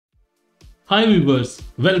Hi viewers,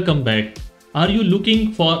 welcome back. Are you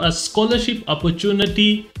looking for a scholarship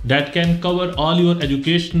opportunity that can cover all your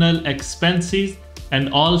educational expenses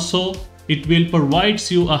and also it will provide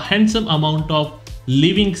you a handsome amount of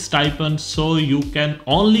living stipend so you can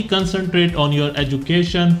only concentrate on your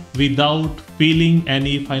education without feeling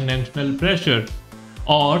any financial pressure?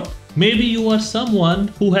 Or maybe you are someone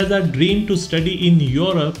who has a dream to study in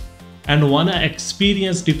Europe and wanna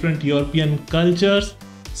experience different European cultures,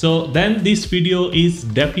 so then this video is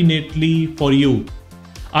definitely for you.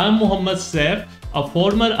 I am Muhammad Saif, a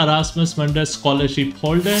former Erasmus Mundus Scholarship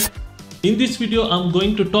holder. In this video, I'm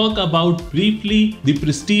going to talk about briefly the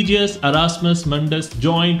prestigious Erasmus Mundus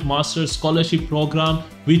Joint Master Scholarship Program,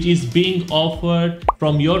 which is being offered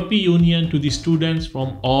from European Union to the students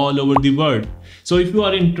from all over the world. So if you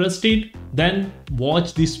are interested, then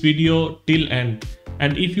watch this video till end.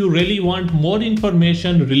 And if you really want more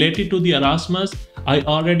information related to the Erasmus, I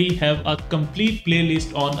already have a complete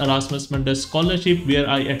playlist on Erasmus Mundus Scholarship where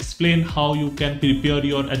I explain how you can prepare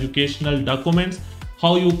your educational documents,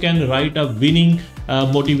 how you can write a winning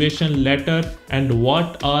motivation letter, and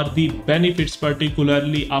what are the benefits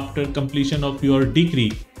particularly after completion of your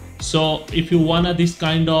degree. So if you wanna this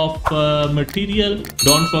kind of material,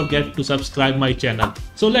 don't forget to subscribe my channel.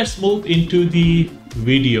 So let's move into the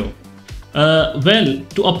video. Well,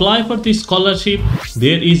 to apply for this scholarship,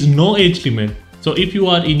 there is no age limit. So if you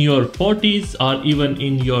are in your 40s or even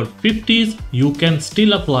in your 50s, you can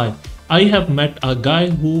still apply. I have met a guy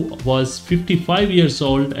who was 55 years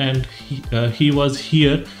old and he was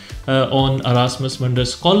here on Erasmus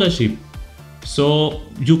Mundus Scholarship. So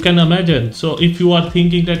you can imagine. So if you are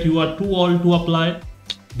thinking that you are too old to apply,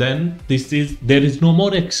 then there is no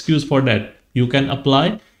more excuse for that. You can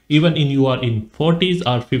apply even in you are in 40s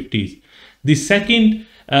or 50s. The second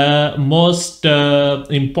most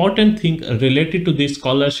important thing related to this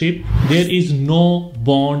scholarship, there is no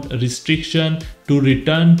bond restriction to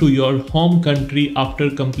return to your home country after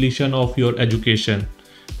completion of your education.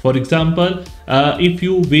 For example, if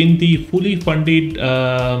you win the fully funded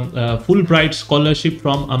Fulbright scholarship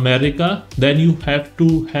from America, then you have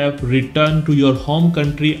to have returned to your home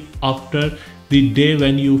country after the day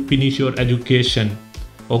when you finish your education.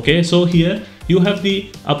 Okay, so here you have the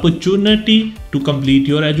opportunity to complete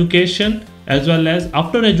your education, as well as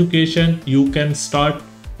after education you can start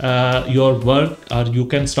your work or you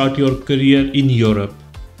can start your career in Europe.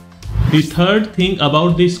 The third thing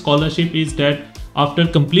about this scholarship is that after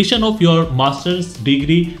completion of your master's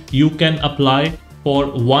degree, you can apply for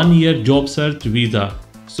 1 year job search visa.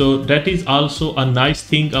 So that is also a nice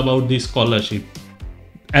thing about this scholarship.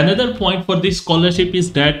 Another point for this scholarship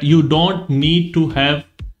is that you don't need to have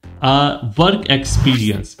work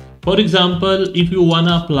experience. For example, if you want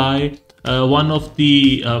to apply one of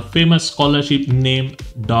the famous scholarship named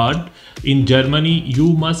edu.X in Germany,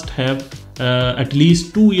 you must have at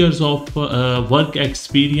least 2 years of work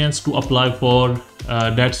experience to apply for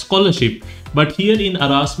that scholarship. But here in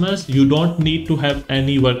Erasmus, you don't need to have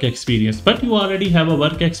any work experience, but you already have a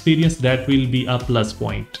work experience. That will be a plus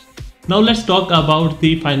point. Now let's talk about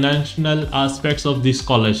the financial aspects of this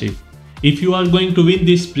scholarship. If you are going to win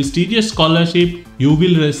this prestigious scholarship, you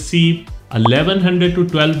will receive 1100 to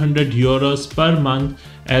 1200 euros per month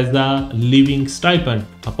as a living stipend.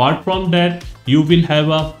 Apart from that, you will have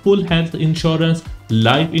a full health insurance,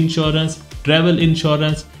 life insurance, travel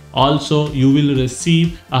insurance. Also, you will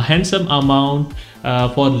receive a handsome amount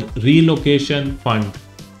for relocation fund.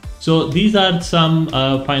 So these are some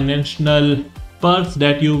financial perks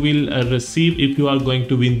that you will receive if you are going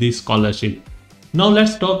to win this scholarship. Now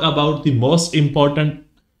let's talk about the most important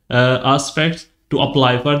aspects to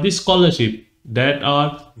apply for this scholarship.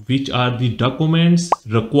 Which are the documents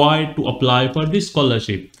required to apply for this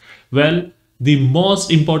scholarship. Well, the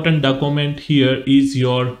most important document here is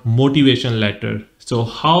your motivation letter. So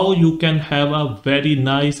how you can have a very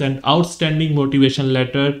nice and outstanding motivation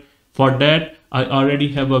letter, for that I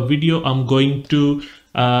already have a video. I'm going to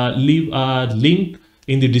leave a link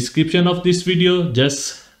in the description of this video.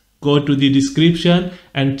 Just go to the description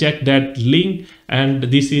and check that link, and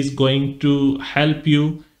this is going to help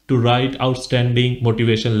you to write outstanding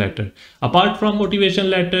motivation letter. Apart from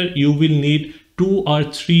motivation letter, you will need 2 or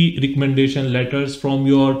 3 recommendation letters from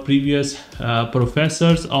your previous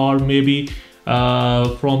professors, or maybe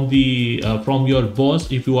from your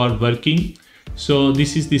boss if you are working. So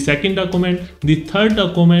this is the second document. The third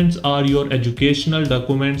documents are your educational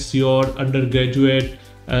documents, your undergraduate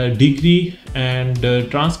degree and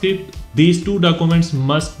transcript. These 2 documents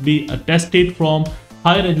must be attested from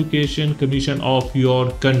Higher Education Commission of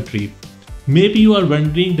your country. Maybe you are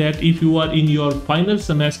wondering that if you are in your final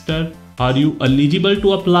semester Are you eligible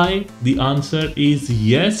to apply? The answer is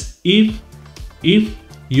yes, if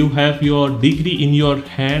you have your degree in your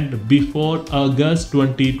hand before August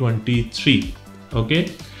 2023.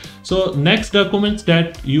 Okay, so next documents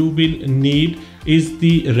that you will need is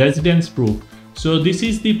the residence proof. So this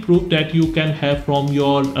is the proof that you can have from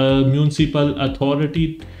your municipal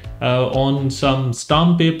authority on some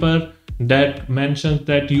stamp paper that mentions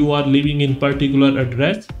that you are living in particular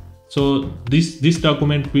address. So this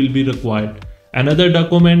document will be required. Another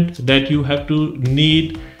document that you have to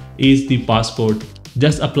need is the passport.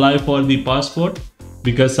 Just apply for the passport,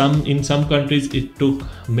 because in some countries it took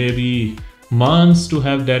maybe months to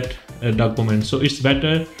have that document. So it's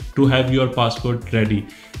better to have your passport ready.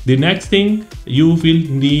 The next thing, you will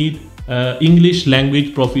need English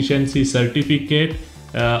language proficiency certificate,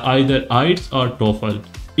 either IELTS or TOEFL.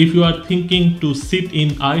 If you are thinking to sit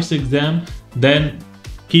in IELTS exam, then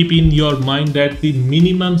keep in your mind that the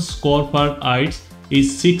minimum score for IELTS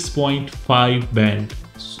is 6.5 band.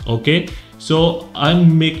 Okay, so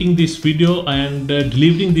I'm making this video and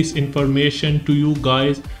delivering this information to you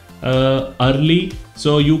guys early,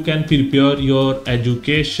 so you can prepare your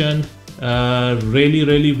education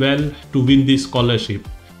really well to win this scholarship.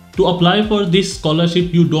 To apply for this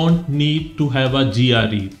scholarship, you don't need to have a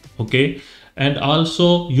GRE. Okay, and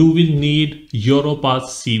also you will need Europass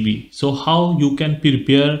CV. So how you can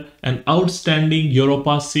prepare an outstanding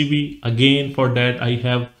Europass CV? Again, for that I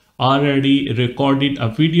have already recorded a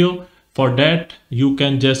video. For that, you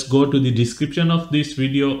can just go to the description of this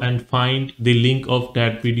video and find the link of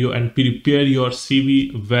that video and prepare your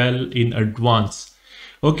CV well in advance.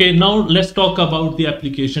 Okay, now let's talk about the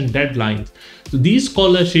application deadlines. So these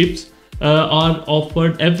scholarships are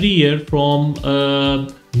offered every year from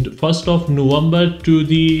 1st of November to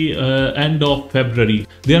the end of February.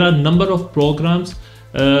 There are a number of programs.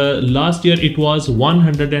 Last year it was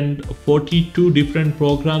 142 different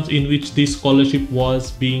programs in which this scholarship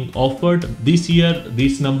was being offered. This year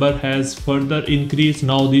this number has further increased.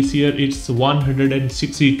 Now this year it's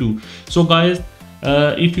 162. So guys,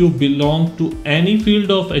 if you belong to any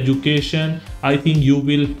field of education, I think you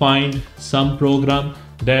will find some program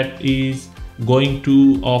that is going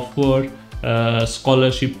to offer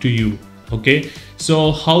scholarship to you. Okay,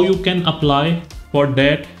 so how you can apply? For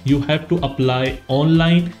that, you have to apply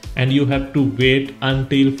online and you have to wait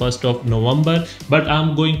until 1st of November. But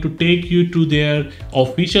I'm going to take you to their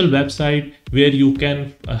official website where you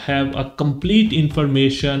can have a complete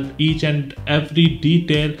information, each and every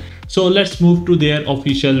detail. So let's move to their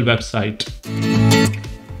official website.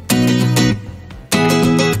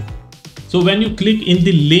 So when you click in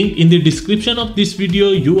the link in the description of this video,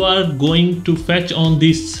 you are going to fetch on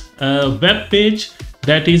this web page.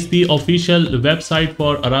 That is the official website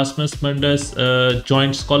for Erasmus Mundus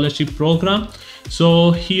Joint Scholarship Program. So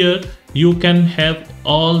here you can have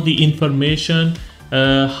all the information,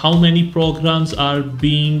 how many programs are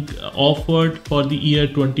being offered for the year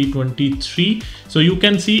 2023. So you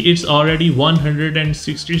can see it's already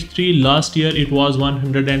 163. Last year it was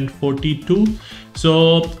 142.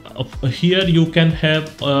 So here you can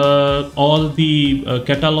have all the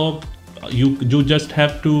catalog. You just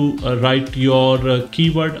have to write your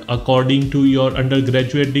keyword according to your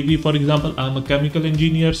undergraduate degree. For example, I'm a chemical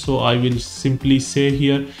engineer, so I will simply say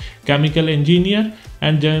here chemical engineer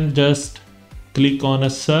and then just click on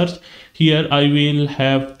a search. Here I will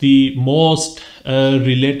have the most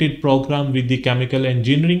related program with the chemical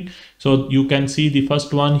engineering. So you can see the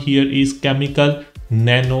first one here is chemical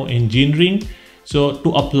nano engineering. So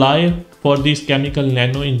to apply for this chemical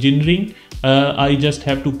nano engineering, I just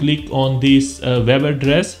have to click on this web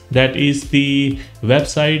address. That is the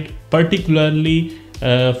website particularly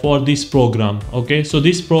for this program. Okay, so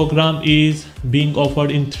this program is being offered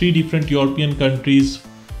in 3 different European countries.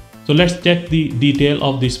 So let's check the detail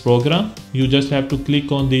of this program. You just have to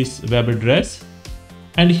click on this web address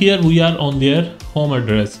and here we are on their home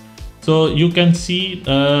address. So you can see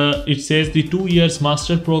it says the 2 years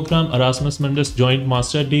master program, Erasmus Mundus joint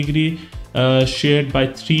master degree, shared by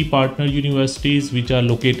 3 partner universities which are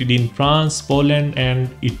located in France, Poland and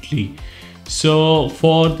Italy. So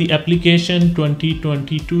for the application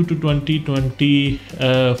 2022 to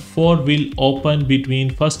 2024 will open between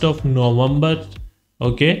 1st of November,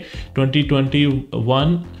 okay,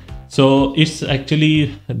 2021. So it's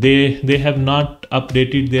actually they have not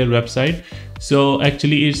updated their website. So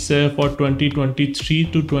actually it's for 2023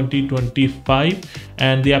 to 2025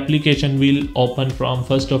 and the application will open from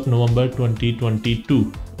 1st of November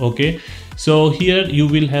 2022. Okay, so here you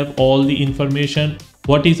will have all the information.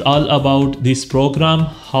 what is all about this program,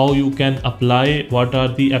 how you can apply, what are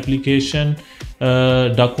the application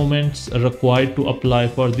documents required to apply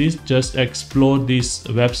for this. Just explore this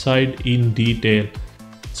website in detail.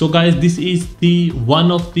 So guys, this is the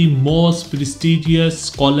one of the most prestigious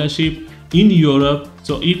scholarship in Europe.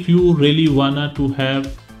 So if you really wanna to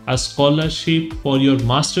have a scholarship for your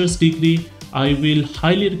master's degree, I will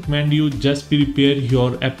highly recommend you just prepare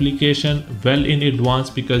your application well in advance,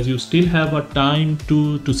 because you still have a time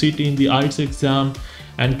to sit in the IELTS exam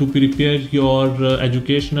and to prepare your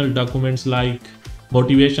educational documents like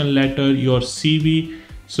motivation letter, your CV.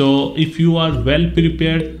 So if you are well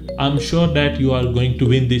prepared, I'm sure that you are going to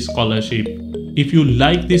win this scholarship. If you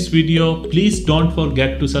like this video, please don't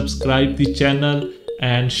forget to subscribe the channel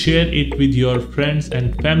and share it with your friends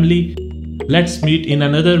and family. Let's meet in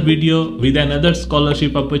another video with another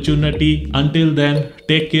scholarship opportunity. Until then,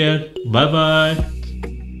 take care. Bye bye.